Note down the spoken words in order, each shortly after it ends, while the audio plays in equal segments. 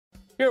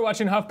You're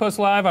watching HuffPost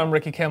Live. I'm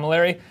Ricky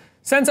Camilleri.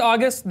 Since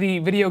August, the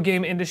video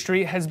game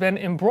industry has been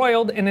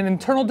embroiled in an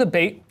internal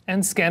debate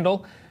and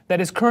scandal that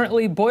is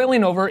currently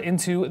boiling over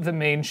into the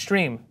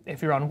mainstream.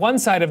 If you're on one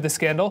side of the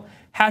scandal,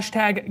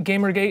 hashtag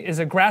GamerGate is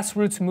a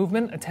grassroots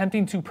movement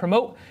attempting to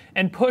promote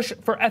and push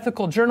for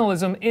ethical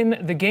journalism in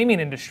the gaming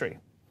industry.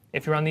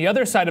 If you're on the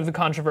other side of the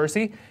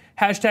controversy,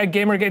 hashtag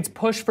GamerGate's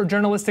push for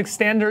journalistic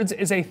standards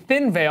is a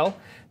thin veil,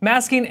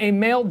 masking a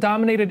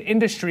male-dominated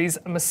industry's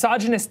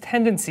misogynist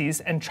tendencies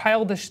and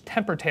childish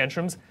temper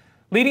tantrums,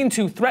 leading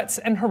to threats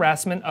and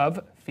harassment of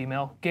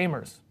female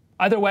gamers.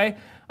 Either way,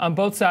 on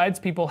both sides,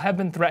 people have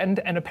been threatened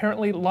and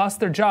apparently lost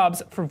their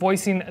jobs for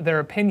voicing their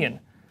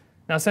opinion.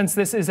 Now, since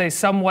this is a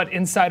somewhat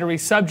insidery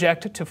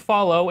subject to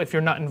follow if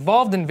you're not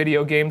involved in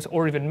video games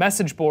or even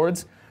message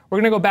boards, we're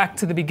going to go back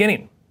to the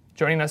beginning.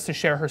 Joining us to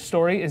share her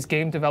story is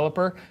game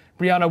developer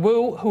Brianna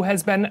Wu, who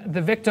has been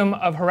the victim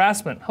of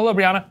harassment. Hello,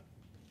 Brianna.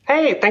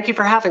 Hey, thank you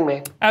for having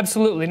me.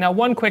 Absolutely. Now,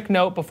 one quick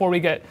note before we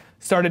get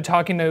started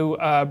talking to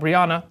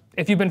Brianna.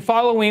 If you've been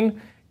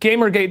following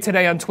GamerGate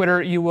today on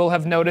Twitter, you will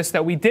have noticed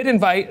that we did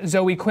invite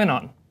Zoe Quinn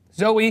on.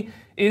 Zoe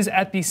is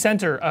at the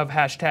center of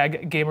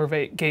hashtag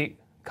GamerGate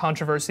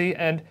controversy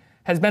and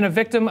has been a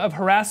victim of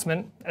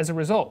harassment as a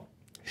result.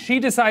 She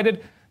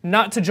decided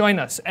not to join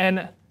us,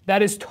 and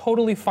that is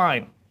totally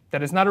fine.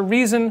 That is not a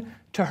reason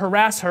to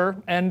harass her,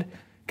 and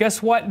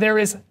guess what? There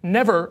is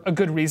never a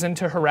good reason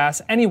to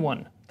harass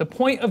anyone. The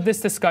point of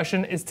this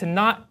discussion is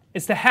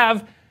to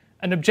have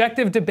an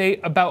objective debate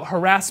about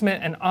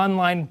harassment and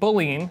online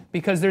bullying,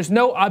 because there's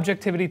no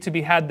objectivity to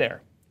be had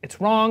there.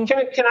 It's wrong.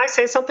 Can I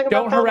say something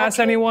about that? Don't harass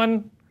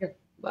anyone.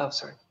 Oh,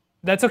 sorry.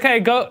 That's okay.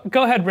 Go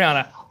ahead,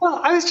 Brianna. Well,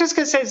 I was just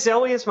going to say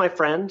Zoe is my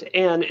friend,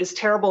 and as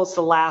terrible as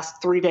the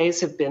last 3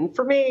 days have been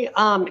for me,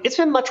 it's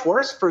been much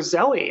worse for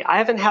Zoe. I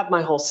haven't had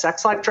my whole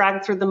sex life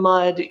dragged through the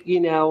mud.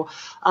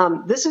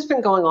 This has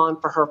been going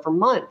on for her for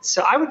months.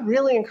 So I would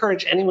really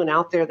encourage anyone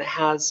out there that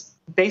has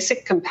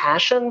basic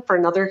compassion for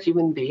another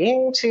human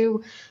being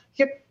to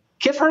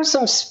give her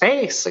some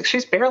space. Like,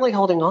 she's barely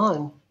holding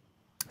on.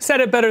 Said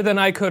it better than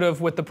I could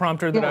have with the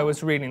prompter that I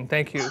was reading.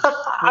 Thank you.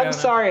 I'm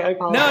sorry. I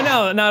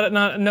apologize.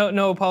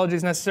 No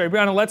apologies necessary.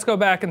 Brianna, let's go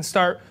back and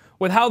start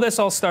with how this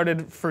all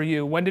started for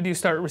you. When did you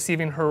start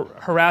receiving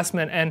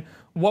harassment, and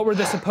what were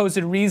the supposed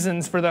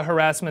reasons for the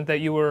harassment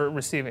that you were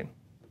receiving?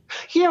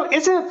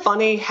 Isn't it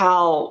funny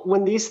how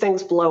when these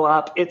things blow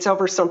up, it's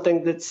over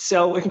something that's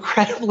so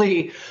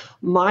incredibly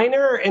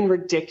minor and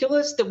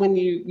ridiculous that when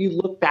you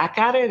look back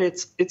at it,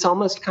 it's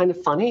almost kind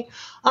of funny.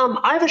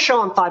 I have a show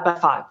on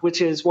 5x5,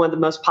 which is one of the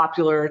most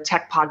popular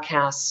tech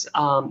podcasts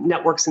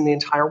networks in the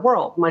entire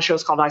world. My show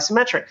is called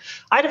Isometric.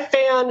 I had a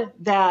fan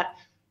that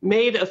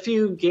made a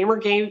few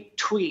GamerGate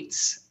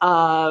tweets,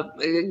 a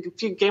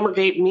few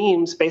GamerGate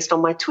memes based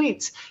on my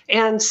tweets,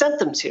 and sent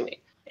them to me.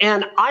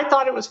 And I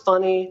thought it was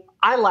funny.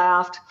 I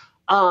laughed.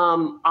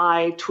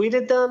 I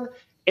tweeted them.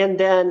 And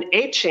then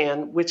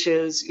 8chan, which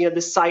is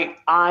the site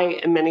I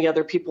and many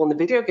other people in the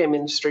video game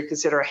industry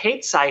consider a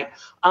hate site,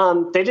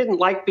 they didn't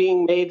like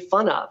being made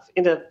fun of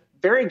in a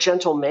very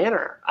gentle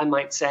manner, I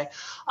might say.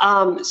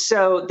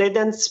 So they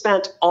then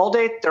spent all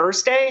day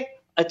Thursday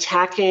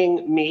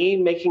attacking me,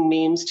 making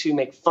memes to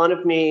make fun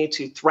of me,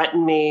 to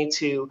threaten me,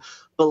 to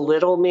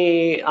belittle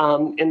me,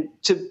 and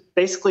to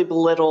basically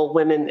belittle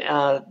women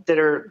that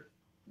are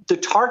the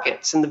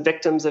targets and the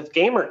victims of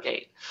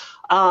GamerGate.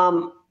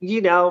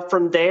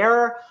 From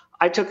there,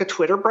 I took a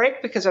Twitter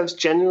break because I was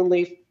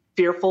genuinely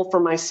fearful for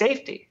my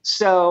safety.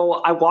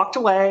 So I walked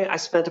away. I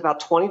spent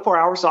about 24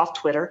 hours off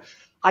Twitter.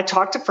 I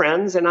talked to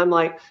friends, and I'm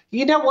like,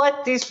 you know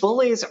what? These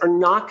bullies are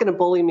not going to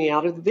bully me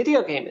out of the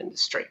video game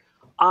industry.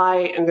 I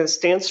am going to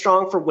stand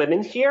strong for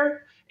women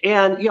here.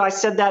 And, I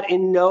said that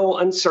in no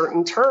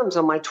uncertain terms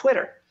on my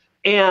Twitter.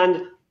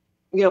 And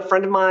a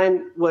friend of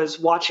mine was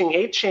watching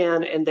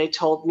 8chan, and they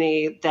told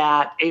me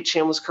that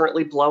 8chan was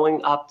currently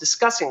blowing up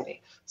discussing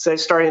me. So they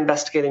started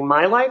investigating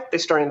my life. They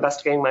started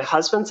investigating my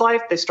husband's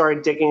life. They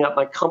started digging up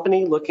my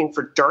company, looking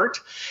for dirt.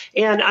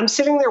 And I'm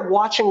sitting there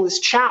watching this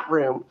chat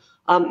room,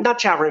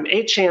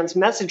 8chan's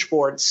message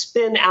board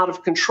spin out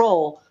of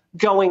control,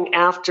 going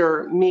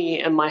after me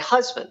and my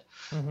husband.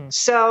 Mm-hmm.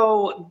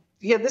 So,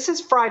 this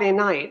is Friday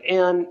night.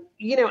 And,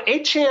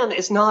 8chan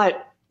is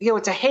not,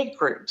 it's a hate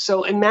group.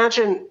 So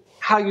imagine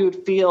how you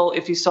would feel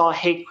if you saw a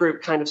hate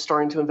group kind of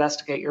starting to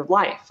investigate your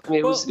life. I mean,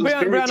 it was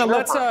very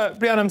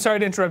Brianna, I'm sorry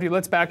to interrupt you.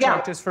 Let's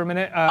backtrack just for a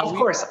minute. Of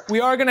course. We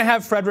are going to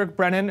have Fredrick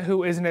Brennan,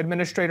 who is an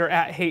administrator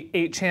at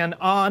 8chan,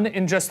 on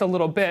in just a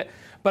little bit.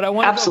 But I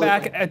want to go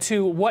back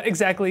to what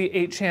exactly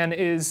 8chan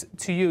is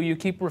to you. You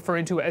keep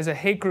referring to it as a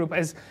hate group.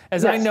 As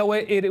yes. I know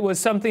it, it was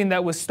something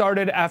that was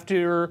started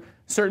after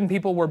certain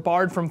people were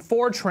barred from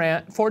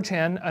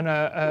 4chan,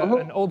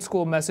 an old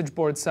school message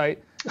board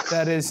site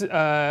that is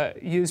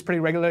used pretty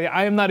regularly.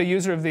 I am not a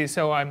user of these,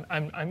 so I'm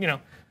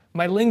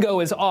my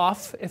lingo is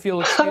off, if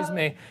you'll excuse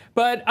me.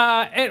 But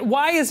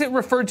why is it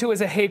referred to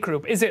as a hate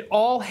group? Is it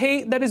all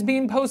hate that is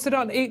being posted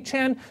on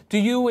 8chan? Do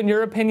you, in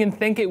your opinion,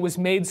 think it was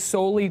made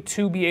solely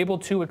to be able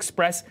to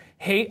express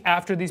hate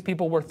after these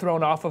people were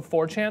thrown off of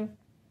 4chan?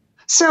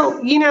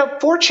 So,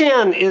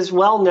 4chan is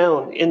well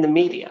known in the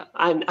media.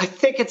 I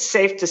think it's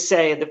safe to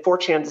say that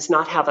 4chan does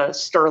not have a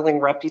sterling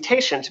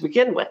reputation to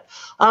begin with.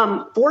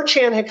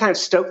 4chan had kind of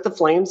stoked the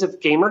flames of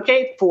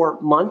Gamergate for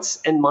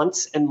months and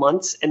months and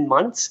months and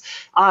months,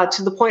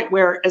 to the point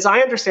where, as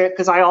I understand it,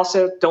 because I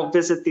also don't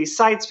visit these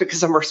sites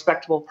because I'm a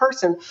respectable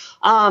person,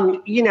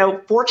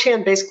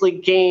 4chan basically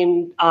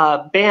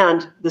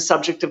banned the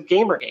subject of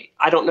Gamergate.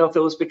 I don't know if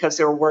it was because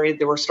they were worried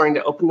they were starting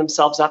to open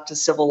themselves up to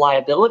civil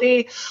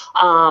liability.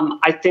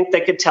 I think they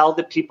could tell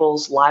that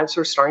people's lives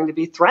were starting to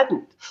be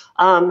threatened.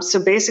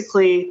 So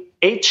basically,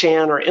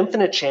 8chan or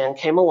Infinite Chan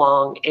came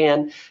along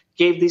and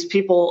gave these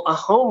people a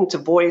home to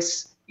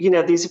voice,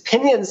 these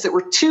opinions that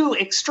were too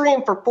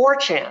extreme for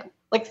 4chan.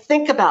 Like,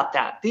 think about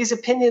that. These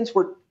opinions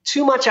were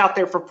too much out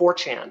there for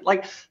 4chan.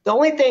 Like, the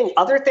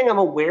other thing I'm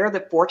aware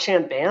that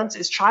 4chan bans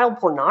is child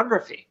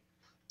pornography.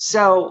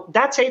 So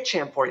that's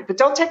 8chan for you. But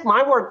don't take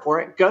my word for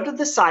it. Go to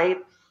the site,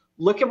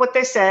 look at what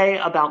they say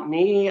about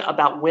me,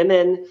 about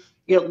women.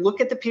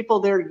 Look at the people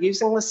that are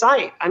using the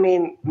site. I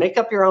mean, make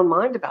up your own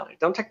mind about it.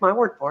 Don't take my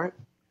word for it.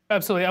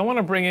 Absolutely. I want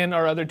to bring in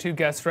our other two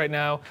guests right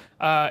now.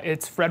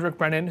 It's Fredrick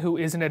Brennan, who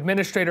is an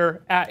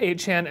administrator at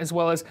 8chan, as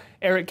well as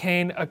Erik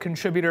Kain, a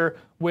contributor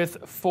with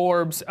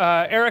Forbes.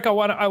 Erik, I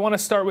want to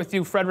start with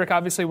you. Fredrick,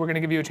 obviously, we're going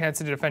to give you a chance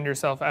to defend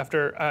yourself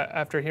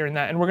after hearing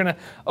that, and we're going to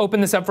open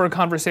this up for a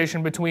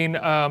conversation between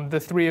the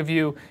three of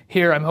you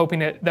here. I'm hoping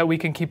that we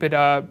can keep it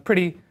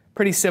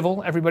pretty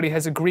civil. Everybody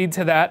has agreed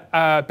to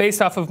that.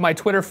 Based off of my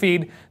Twitter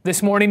feed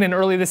this morning and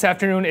early this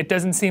afternoon, it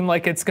doesn't seem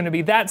like it's going to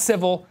be that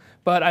civil,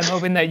 but I'm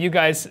hoping that you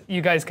guys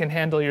can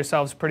handle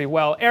yourselves pretty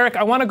well. Erik,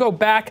 I want to go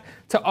back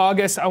to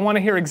August. I want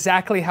to hear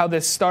exactly how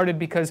this started,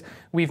 because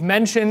we've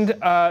mentioned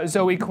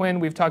Zoe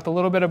Quinn, we've talked a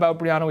little bit about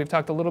Brianna, we've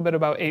talked a little bit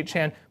about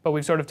 8chan, but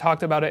we've sort of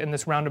talked about it in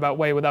this roundabout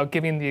way without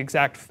giving the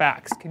exact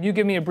facts. Can you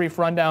give me a brief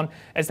rundown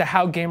as to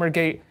how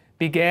Gamergate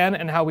began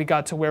and how we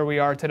got to where we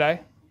are today?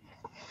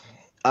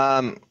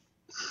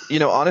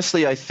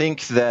 Honestly, I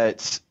think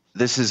that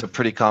this is a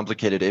pretty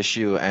complicated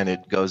issue, and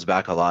it goes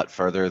back a lot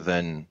further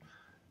than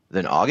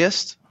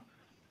August.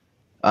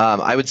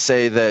 I would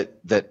say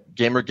that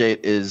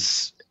Gamergate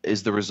is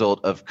the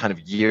result of kind of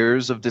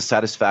years of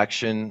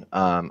dissatisfaction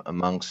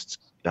amongst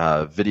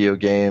video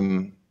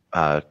game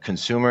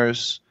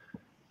consumers,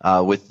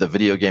 with the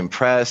video game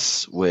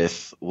press,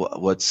 with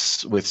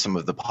some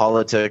of the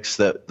politics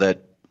that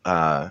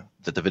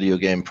the video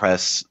game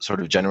press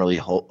sort of generally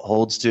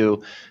holds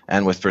to,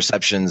 and with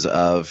perceptions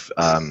of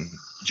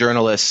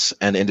journalists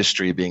and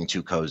industry being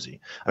too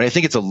cozy. I mean, I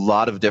think it's a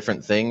lot of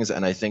different things,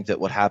 and I think that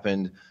what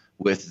happened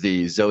with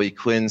the Zoe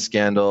Quinn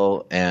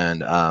scandal,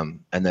 and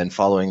then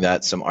following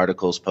that, some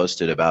articles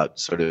posted about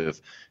sort of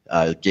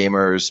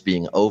gamers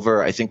being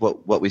over. I think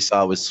what we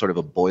saw was sort of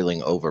a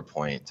boiling over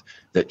point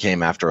that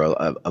came after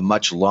a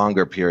much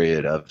longer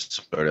period of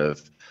sort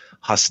of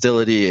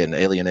hostility and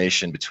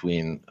alienation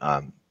between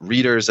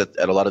readers at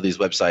a lot of these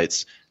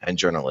websites and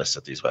journalists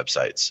at these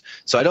websites.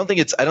 So I don't think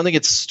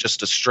it's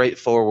just a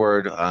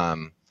straightforward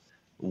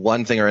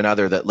one thing or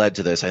another that led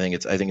to this. I think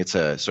it's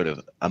a sort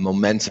of a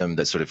momentum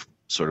that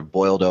sort of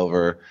boiled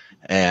over,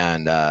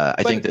 and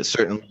I think that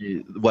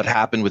certainly what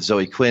happened with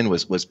Zoe Quinn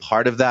was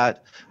part of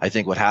that. I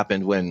think what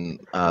happened when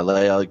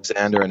Leigh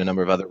Alexander and a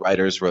number of other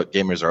writers wrote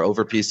 "Gamers Are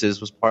Over"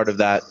 pieces was part of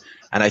that.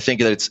 And I think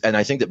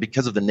that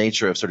because of the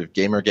nature of sort of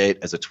Gamergate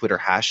as a Twitter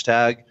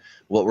hashtag,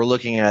 what we're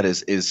looking at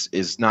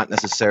is not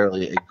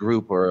necessarily a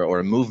group or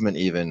a movement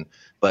even,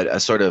 but a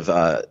sort of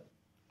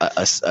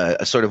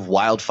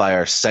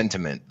wildfire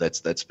sentiment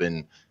that's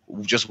been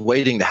just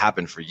waiting to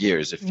happen for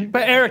years.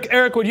 But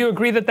Erik, would you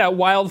agree that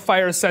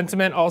wildfire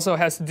sentiment also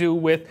has to do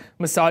with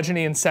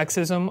misogyny and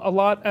sexism a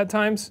lot at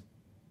times?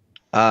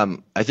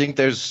 I think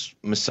there's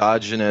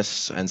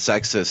misogynists and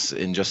sexists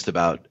in just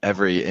about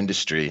every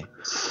industry,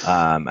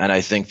 and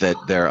I think that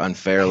they're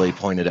unfairly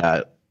pointed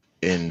at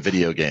in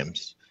video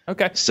games.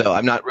 Okay. So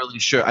I'm not really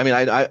sure. I mean,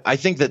 I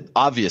think that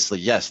obviously,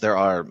 yes, there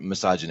are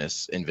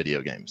misogynists in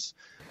video games,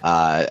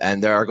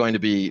 and there are going to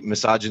be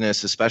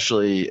misogynists,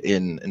 especially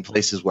in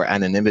places where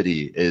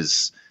anonymity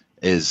is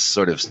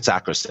sort of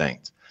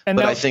sacrosanct. But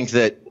I think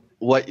that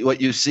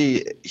what you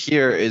see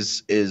here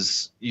is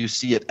you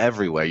see it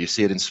everywhere. You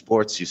see it in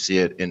sports. You see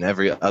it in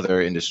every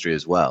other industry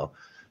as well.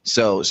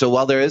 So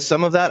while there is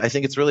some of that, I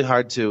think it's really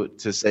hard to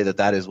say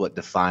that is what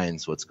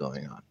defines what's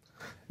going on.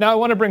 Now I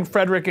want to bring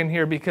Fredrick in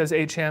here because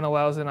 8chan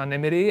allows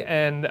anonymity,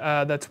 and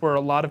that's where a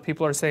lot of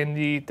people are saying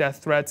the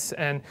death threats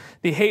and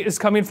the hate is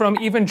coming from.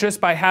 Even just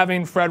by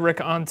having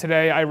Fredrick on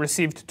today, I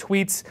received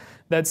tweets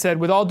that said,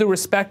 "With all due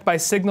respect, by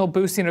signal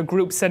boosting a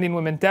group sending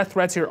women death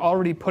threats, you're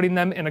already putting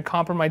them in a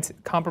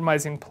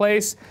compromising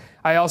place."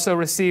 I also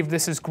received,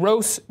 "This is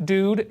gross,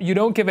 dude. You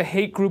don't give a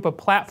hate group a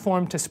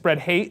platform to spread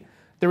hate.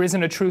 There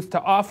isn't a truth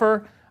to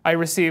offer." I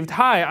received,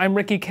 "Hi, I'm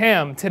Ricky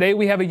Cam. Today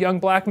we have a young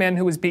black man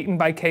who was beaten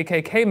by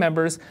KKK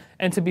members,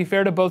 and to be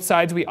fair to both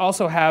sides, we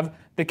also have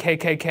the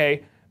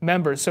KKK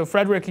members." So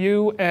Fredrick,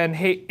 you and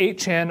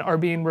 8chan are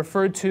being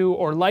referred to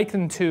or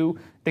likened to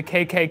the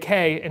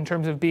KKK in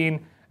terms of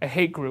being a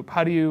hate group.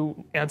 How do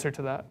you answer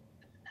to that?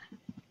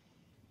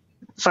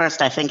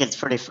 First, I think it's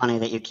pretty funny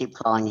that you keep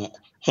calling it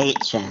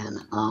hate-chan.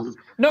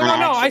 No.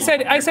 I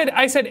said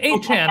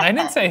 8chan. I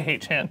didn't say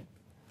hate-chan.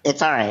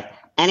 It's all right.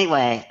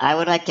 Anyway, I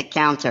would like to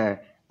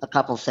counter a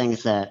couple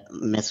things that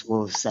Miss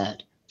Wu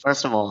said.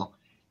 First of all,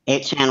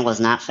 8chan was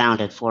not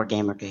founded for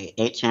Gamergate.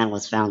 8chan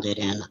was founded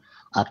in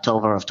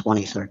October of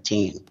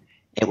 2013.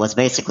 It was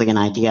basically an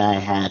idea I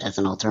had as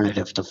an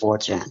alternative to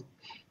 4chan.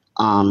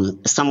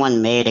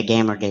 Someone made a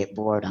Gamergate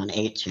board on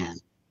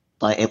 8chan,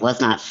 but it was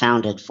not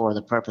founded for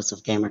the purpose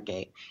of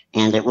Gamergate,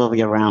 and it will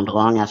be around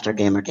long after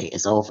Gamergate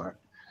is over.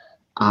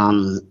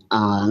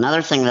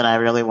 Another thing that I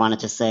really wanted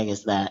to say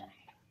is that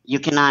you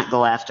cannot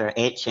go after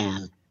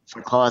 8chan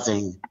for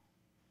causing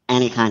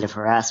any kind of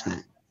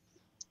harassment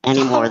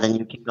any more than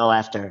you can go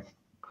after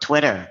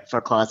Twitter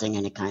for causing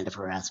any kind of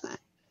harassment.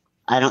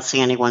 I don't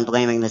see anyone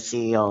blaming the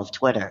CEO of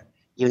Twitter.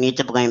 You need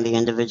to blame the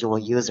individual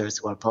users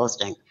who are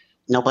posting.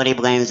 Nobody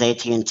blames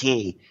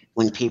AT&T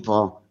when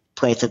people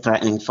place a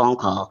threatening phone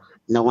call.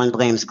 No one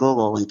blames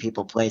Google when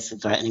people place a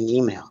threatening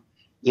email.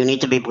 You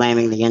need to be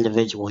blaming the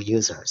individual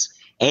users.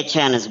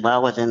 8chan is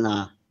well within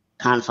the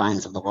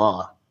confines of the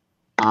law.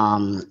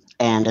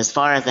 And as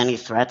far as any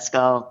threats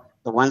go,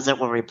 the ones that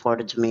were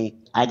reported to me,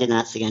 I did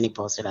not see any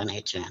posted on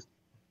 8chan.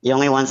 The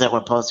only ones that were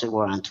posted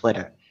were on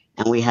Twitter,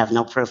 and we have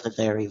no proof that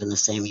they are even the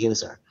same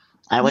user.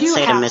 I would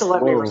say to Miss Wu,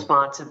 let me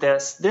respond to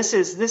this. This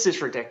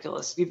is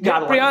ridiculous. You've got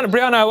to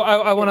Brianna,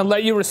 I want to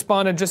let you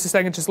respond in just a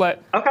second. Just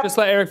let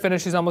Erik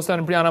finish. He's almost done.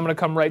 And Brianna, I'm going to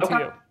come right to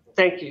you.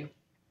 Thank you.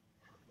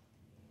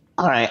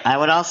 All right. I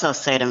would also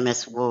say to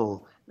Miss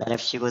Wu that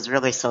if she was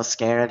really so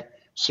scared,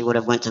 she would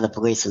have went to the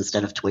police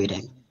instead of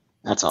tweeting.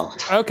 That's all.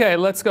 Okay,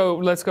 let's go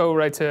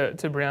right to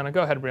Brianna.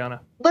 Go ahead,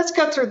 Brianna. Let's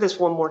go through this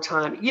one more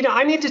time.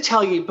 I need to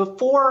tell you,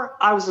 before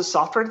I was a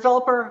software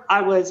developer,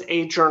 I was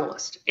a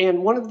journalist.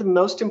 And one of the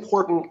most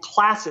important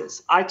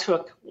classes I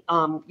took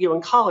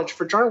in college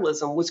for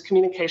journalism was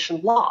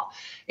communication law.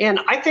 And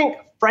I think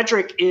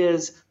Fredrick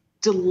is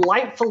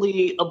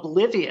delightfully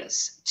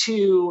oblivious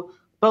to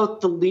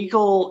both the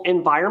legal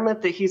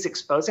environment that he's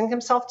exposing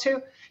himself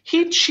to.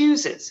 He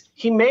chooses.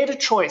 He made a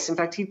choice. In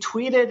fact, he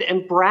tweeted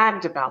and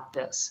bragged about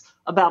this,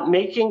 about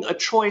making a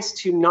choice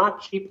to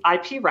not keep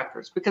IP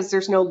records because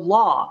there's no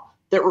law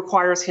that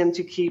requires him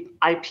to keep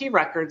IP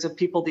records of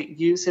people that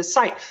use his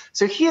site.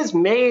 So he has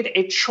made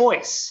a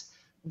choice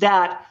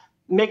that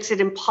makes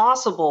it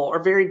impossible or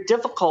very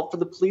difficult for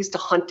the police to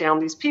hunt down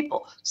these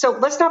people. So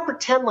let's not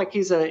pretend like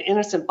he's an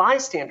innocent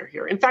bystander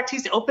here. In fact,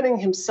 he's opening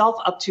himself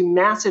up to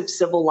massive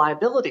civil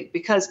liability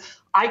because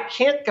I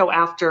can't go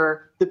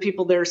after the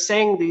people that are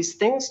saying these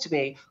things to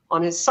me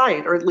on his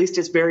site, or at least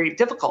it's very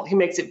difficult. He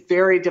makes it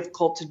very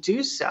difficult to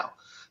do so.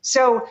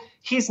 So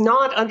he's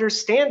not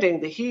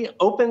understanding that he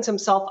opens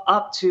himself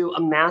up to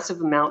a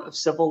massive amount of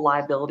civil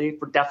liability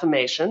for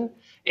defamation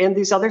and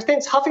these other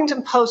things.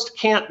 Huffington Post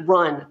can't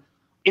run.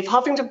 If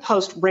Huffington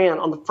Post ran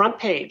on the front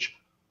page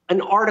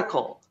an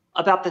article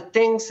about the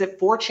things that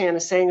 4chan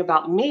is saying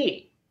about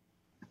me,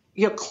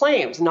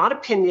 claims, not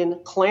opinion,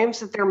 claims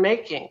that they're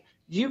making,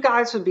 you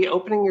guys would be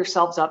opening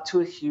yourselves up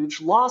to a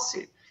huge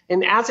lawsuit.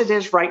 And as it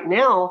is right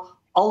now,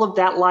 all of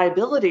that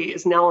liability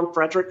is now on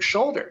Fredrick's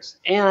shoulders.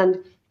 And,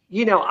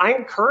 I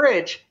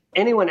encourage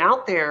anyone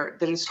out there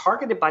that is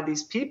targeted by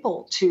these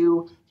people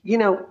to,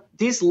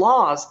 these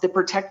laws that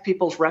protect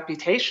people's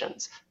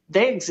reputations,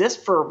 they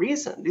exist for a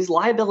reason. These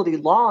liability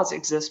laws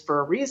exist for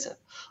a reason.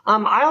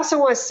 I also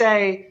want to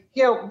say,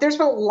 there's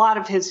been a lot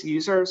of his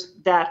users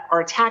that are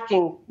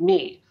attacking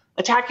me,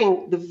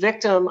 attacking the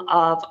victim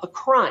of a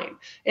crime.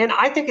 And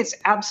I think it's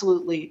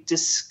absolutely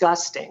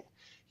disgusting.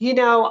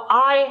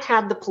 I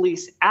had the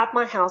police at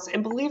my house,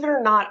 and believe it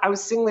or not, I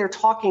was sitting there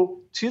talking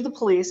to the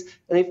police,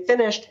 and they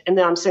finished, and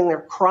then I'm sitting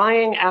there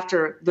crying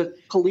after the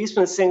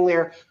policeman is sitting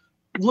there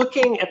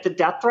looking at the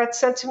death threat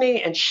sent to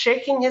me and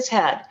shaking his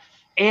head.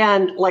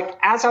 And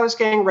as I was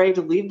getting ready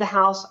to leave the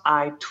house,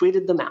 I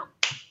tweeted them out.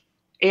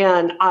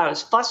 And I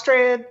was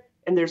frustrated,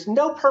 and there's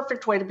no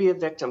perfect way to be a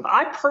victim. But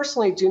I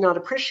personally do not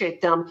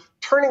appreciate them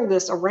turning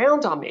this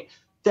around on me.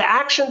 The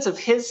actions of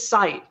his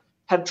site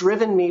have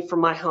driven me from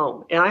my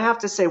home. And I have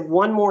to say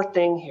one more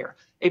thing here.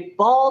 A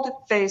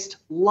bald-faced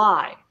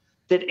lie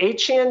that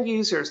 8chan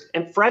users,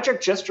 and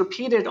Fredrick just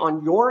repeated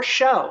on your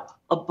show,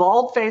 a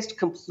bald-faced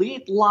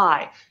complete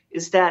lie,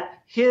 is that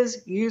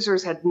his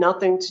users had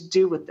nothing to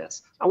do with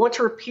this. I want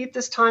to repeat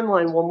this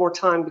timeline one more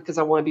time because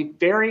I want to be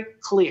very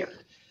clear.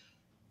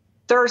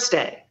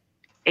 Thursday,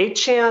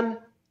 8chan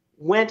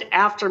went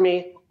after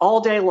me all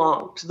day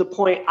long to the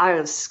point I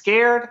was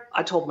scared.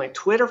 I told my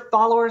Twitter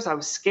followers I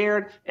was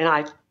scared, and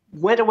I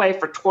went away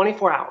for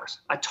 24 hours.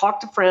 I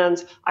talked to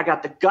friends. I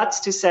got the guts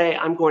to say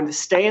I'm going to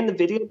stay in the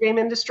video game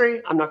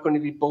industry. I'm not going to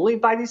be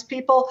bullied by these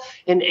people.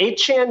 And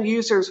 8chan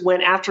users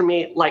went after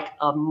me like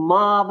a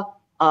mob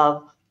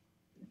of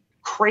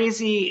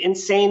crazy,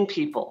 insane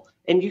people.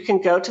 And you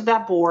can go to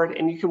that board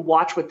and you can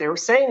watch what they were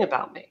saying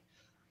about me.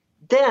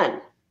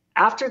 Then,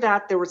 after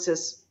that, there was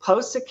this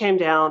post that came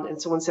down and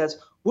someone says,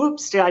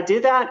 whoops, did I do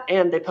that?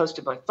 And they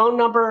posted my phone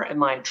number and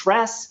my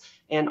address.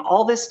 and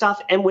all this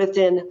stuff. And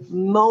within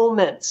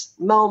moments,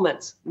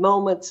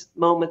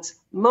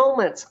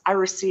 I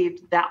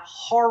received that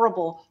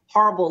horrible,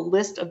 horrible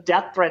list of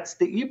death threats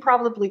that you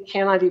probably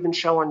cannot even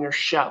show on your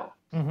show.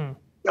 Mm-hmm.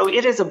 So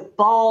it is a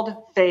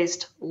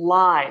bald-faced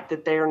lie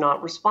that they are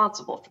not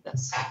responsible for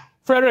this.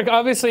 Fredrick,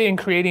 obviously in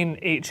creating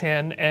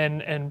 8chan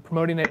and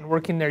promoting it and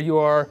working there, you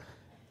are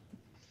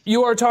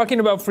talking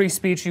about free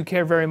speech. You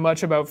care very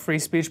much about free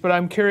speech, but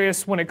I'm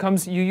curious when it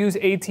comes, you use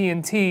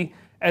AT&T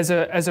as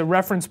a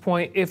reference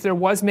point. If there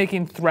was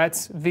making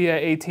threats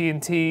via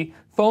AT&T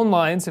phone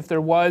lines, if there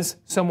was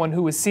someone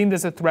who was seen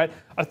as a threat,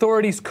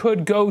 authorities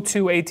could go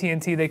to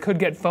AT&T. They could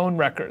get phone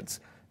records.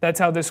 That's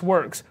how this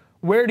works.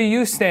 Where do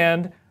you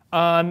stand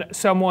on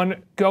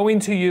someone going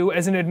to you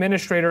as an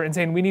administrator and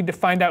saying, we need to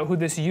find out who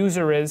this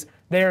user is?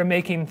 They are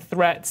making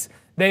threats.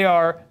 They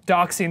are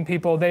doxing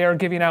people. They are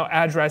giving out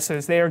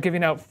addresses. They are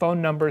giving out phone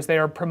numbers. They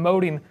are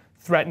promoting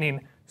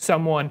threatening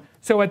someone.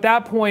 So at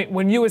that point,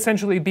 when you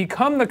essentially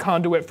become the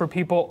conduit for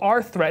people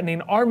are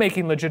threatening, are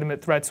making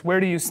legitimate threats,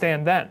 where do you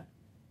stand then?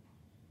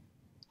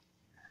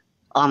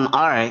 All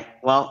right.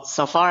 Well,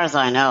 so far as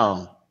I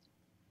know,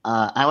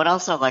 I would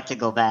also like to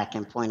go back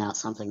and point out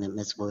something that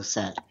Ms. Wu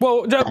said.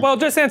 Well,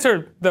 just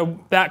answer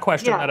that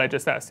question that I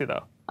just asked you,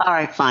 though. All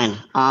right, fine.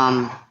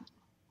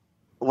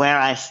 Where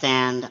I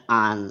stand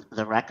on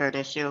the record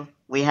issue,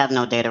 we have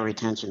no data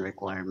retention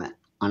requirement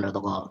under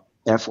the law.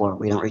 Therefore,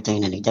 we don't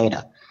retain any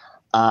data.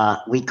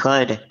 We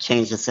could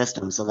change the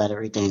system so that it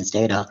retains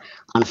data.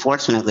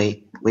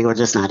 Unfortunately, we were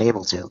just not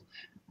able to.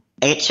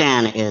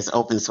 8chan is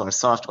open source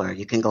software.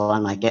 You can go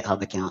on my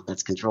GitHub account.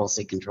 That's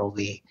Control-C,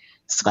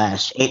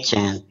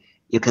 Control-V/8chan.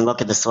 You can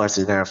look at the source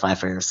and verify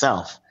for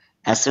yourself.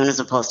 As soon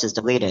as a post is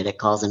deleted, it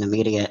calls an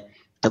immediate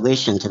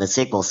deletion to the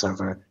SQL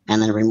server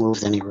and then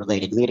removes any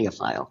related media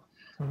file.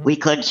 Mm-hmm. We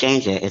could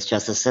change it. It's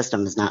just the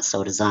system is not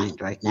so designed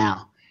right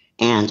now.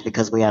 And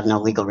because we have no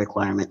legal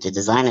requirement to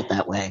design it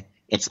that way,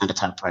 it's not a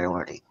top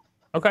priority.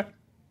 Okay.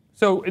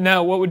 So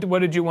now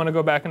what did you want to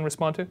go back and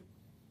respond to?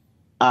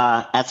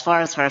 As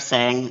far as her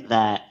saying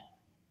that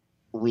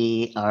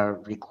we are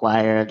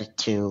required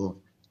to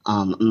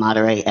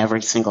moderate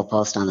every single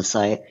post on the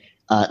site,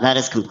 that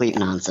is complete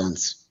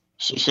nonsense.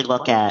 She should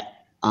look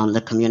at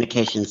the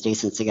Communications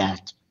Decency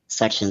Act,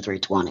 Section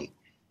 320,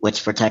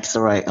 which protects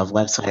the right of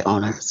website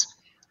owners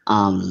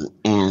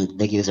and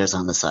the users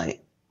on the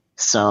site.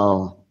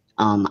 So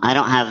I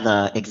don't have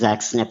the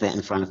exact snippet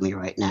in front of me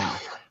right now,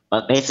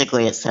 but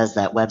basically it says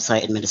that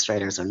website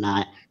administrators are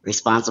not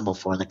responsible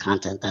for the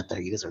content that their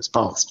users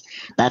post.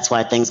 That's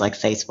why things like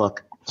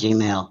Facebook,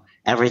 Gmail,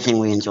 everything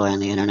we enjoy on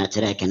the internet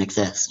today can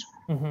exist.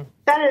 Mm-hmm.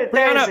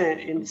 That is an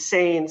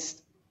insane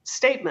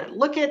statement.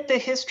 Look at the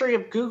history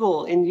of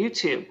Google and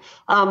YouTube.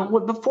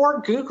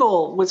 Before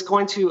Google was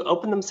going to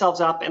open themselves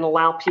up and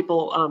allow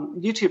people,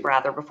 YouTube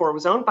rather, before it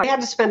was owned by, they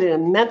had to spend an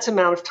immense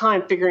amount of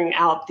time figuring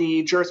out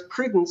the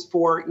jurisprudence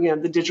for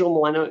the Digital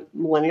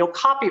Millennial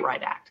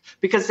Copyright Act,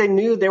 because they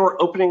knew they were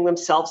opening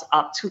themselves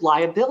up to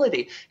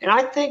liability. And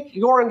I think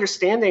your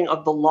understanding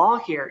of the law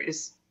here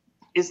is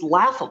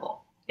laughable.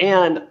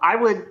 And I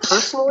would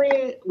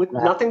personally, with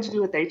nothing to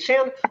do with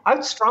 8chan, I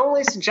would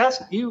strongly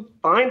suggest you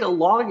find a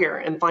lawyer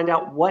and find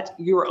out what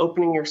you're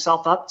opening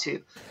yourself up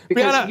to.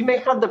 Because Brianna, you may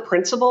have the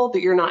principle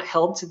that you're not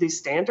held to these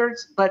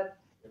standards, but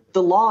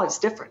the law is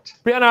different.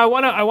 Brianna,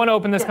 I want to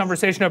open this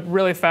conversation up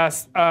really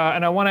fast,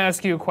 and I want to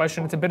ask you a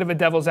question. It's a bit of a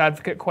devil's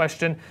advocate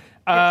question,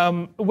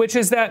 which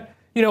is that,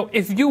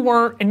 if you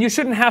weren't, and you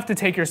shouldn't have to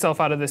take yourself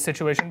out of this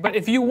situation, but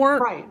if you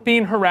weren't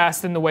being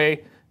harassed in the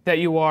way that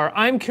you are,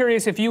 I'm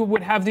curious if you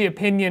would have the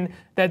opinion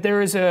that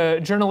there is a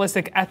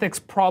journalistic ethics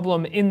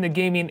problem in the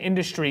gaming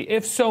industry.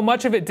 If so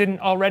much of it didn't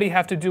already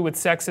have to do with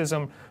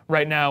sexism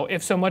right now,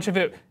 if so much of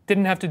it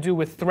didn't have to do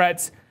with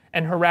threats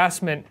and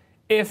harassment,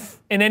 if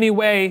in any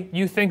way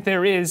you think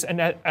there is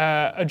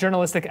a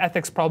journalistic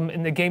ethics problem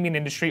in the gaming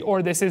industry,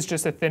 or this is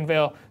just a thin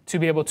veil to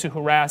be able to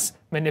harass,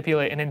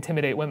 manipulate, and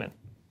intimidate women.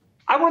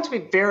 I want to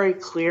be very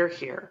clear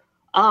here.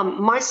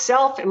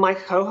 Myself and my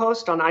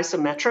co-host on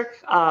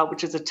Isometric,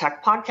 which is a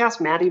tech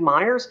podcast, Maddie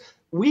Myers,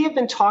 we have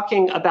been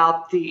talking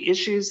about the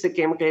issues that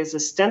GamerGate is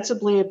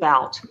ostensibly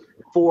about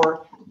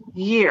for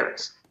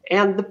years.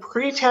 And the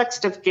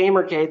pretext of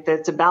GamerGate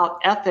that's about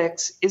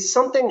ethics is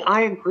something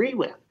I agree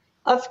with.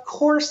 Of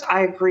course,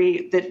 I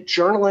agree that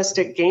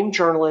game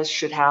journalists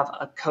should have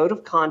a code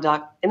of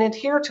conduct and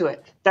adhere to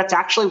it. That's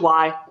actually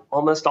why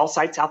almost all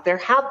sites out there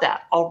have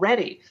that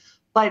already.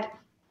 But,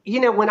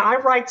 when I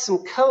write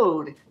some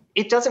code,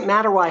 it doesn't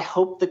matter what I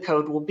hope the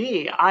code will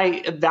be.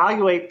 I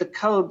evaluate the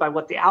code by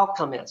what the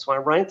outcome is. When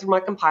I run it through my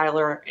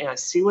compiler and I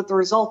see what the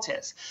result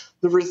is.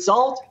 The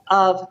result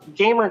of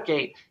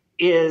GamerGate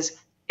is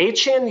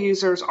 8chan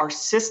users are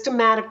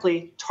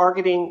systematically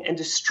targeting and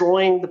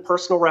destroying the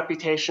personal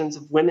reputations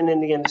of women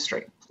in the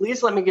industry.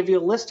 Please let me give you a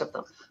list of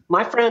them.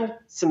 My friend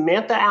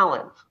Samantha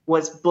Allen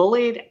was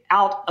bullied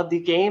out of the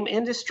game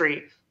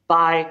industry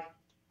by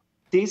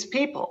these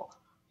people.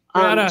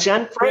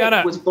 Jen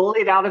Frank was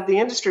bullied out of the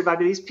industry by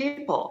these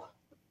people.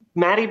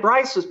 Maddie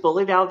Bryce was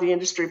bullied out of the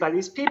industry by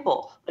these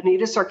people.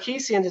 Anita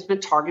Sarkeesian has been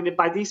targeted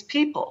by these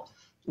people.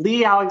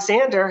 Lee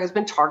Alexander has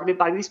been targeted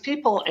by these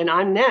people, and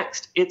I'm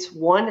next. It's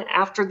one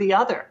after the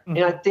other.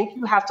 And I think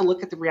you have to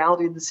look at the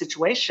reality of the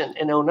situation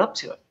and own up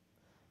to it.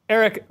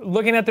 Erik,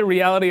 looking at the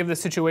reality of the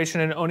situation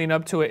and owning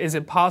up to it, is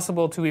it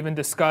possible to even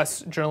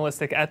discuss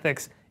journalistic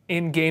ethics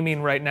in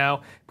gaming right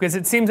now? Because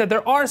it seems that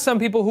there are some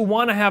people who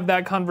want to have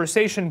that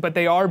conversation, but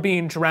they are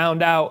being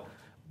drowned out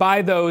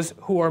by those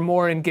who are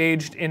more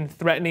engaged in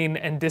threatening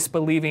and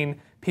disbelieving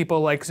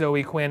people like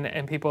Zoe Quinn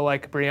and people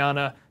like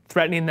Brianna,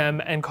 threatening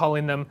them and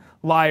calling them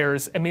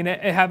liars. I mean,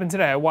 it happened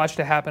today. I watched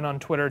it happen on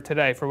Twitter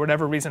today. For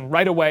whatever reason,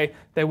 right away,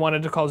 they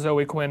wanted to call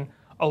Zoe Quinn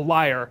a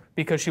liar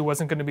because she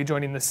wasn't going to be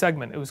joining this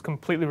segment. It was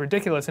completely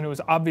ridiculous, and it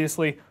was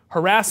obviously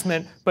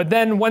harassment. But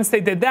then once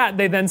they did that,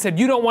 they then said,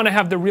 you don't want to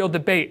have the real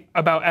debate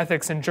about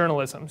ethics in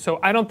journalism. So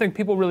I don't think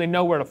people really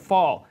know where to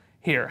fall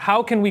here.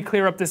 How can we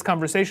clear up this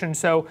conversation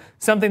so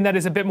something that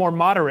is a bit more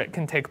moderate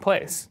can take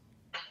place?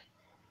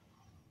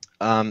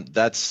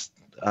 That's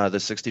the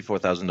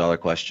 $64,000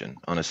 question,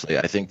 honestly.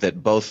 I think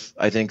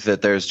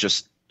that there's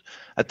just,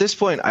 at this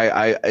point,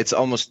 it's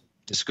almost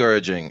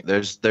discouraging.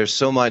 There's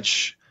so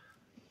much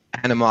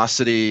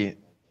animosity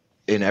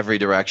in every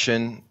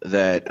direction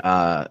that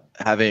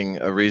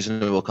having a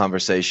reasonable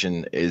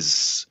conversation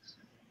is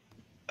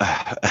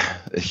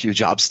a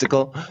huge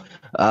obstacle.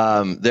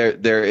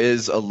 There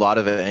is a lot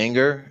of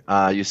anger.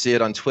 You see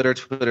it on Twitter.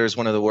 Twitter is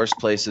one of the worst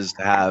places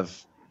to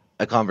have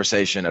a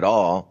conversation at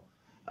all.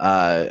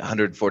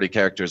 140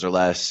 characters or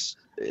less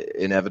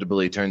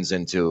inevitably turns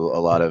into a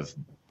lot of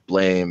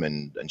blame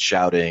and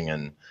shouting.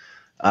 And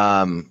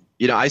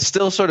I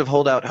still sort of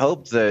hold out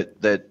hope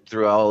that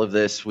through all of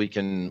this we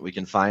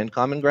can find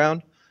common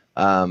ground.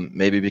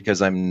 Maybe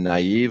because I'm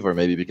naive, or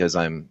maybe because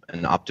I'm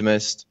an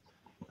optimist.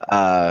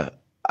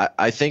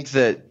 I think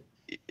that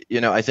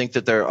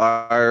there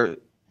are,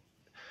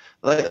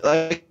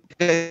 like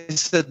I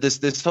said,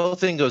 this whole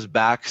thing goes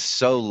back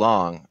so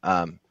long.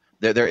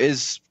 There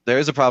is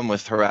a problem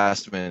with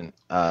harassment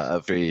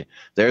of free.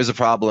 There is a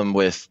problem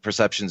with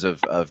perceptions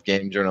of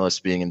game journalists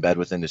being in bed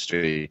with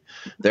industry.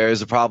 There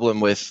is a problem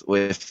with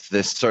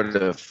this sort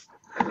of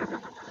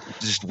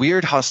just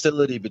weird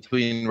hostility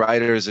between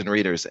writers and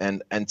readers.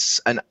 And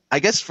I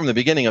guess from the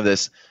beginning of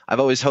this,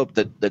 I've always hoped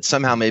that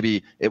somehow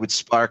maybe it would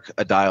spark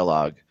a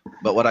dialogue.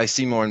 But what I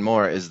see more and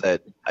more is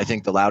that I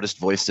think the loudest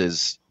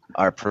voices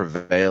are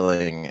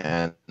prevailing,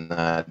 and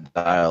that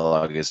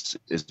dialogue is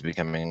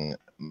becoming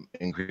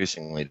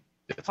increasingly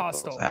difficult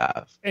Hostile. to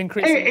have.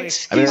 Increasingly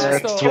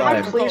That's why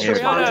I'm here.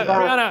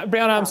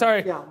 Brianna, I'm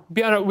sorry. Yeah.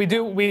 Brianna,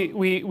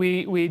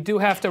 we do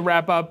have to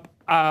wrap up.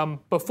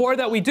 Before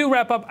that, we do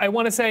wrap up. I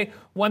want to say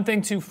one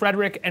thing to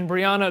Fredrick and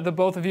Brianna. The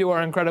both of you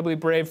are incredibly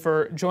brave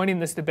for joining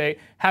this debate,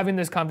 having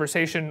this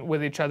conversation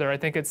with each other. I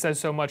think it says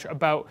so much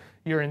about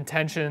your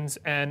intentions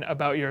and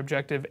about your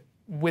objective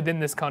within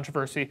this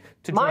controversy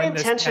to join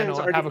this panel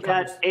and have a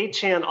conversation. My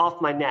intentions are to get 8chan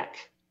off my neck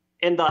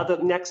and the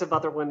other necks of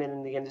other women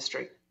in the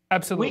industry.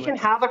 Absolutely. We can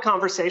have a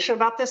conversation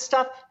about this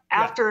stuff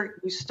after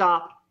you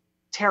stop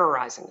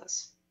terrorizing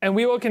us. And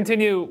we will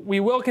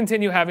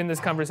continue having this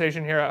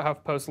conversation here at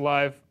HuffPost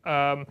Live.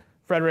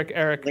 Fredrick,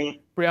 Erik,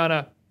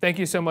 Brianna, thank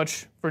you so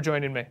much for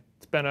joining me.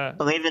 It's been a...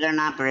 Believe it or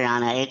not,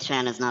 Brianna,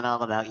 8chan is not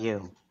all about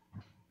you.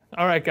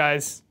 All right,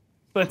 guys.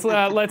 Let's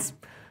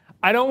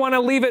I don't want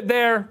to leave it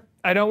there.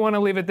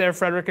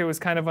 Fredrick. It was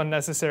kind of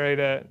unnecessary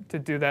to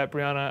do that.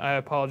 Brianna, I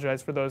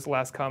apologize for those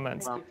last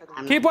comments. Well,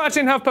 Keep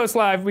watching HuffPost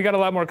Live. We got a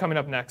lot more coming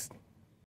up next.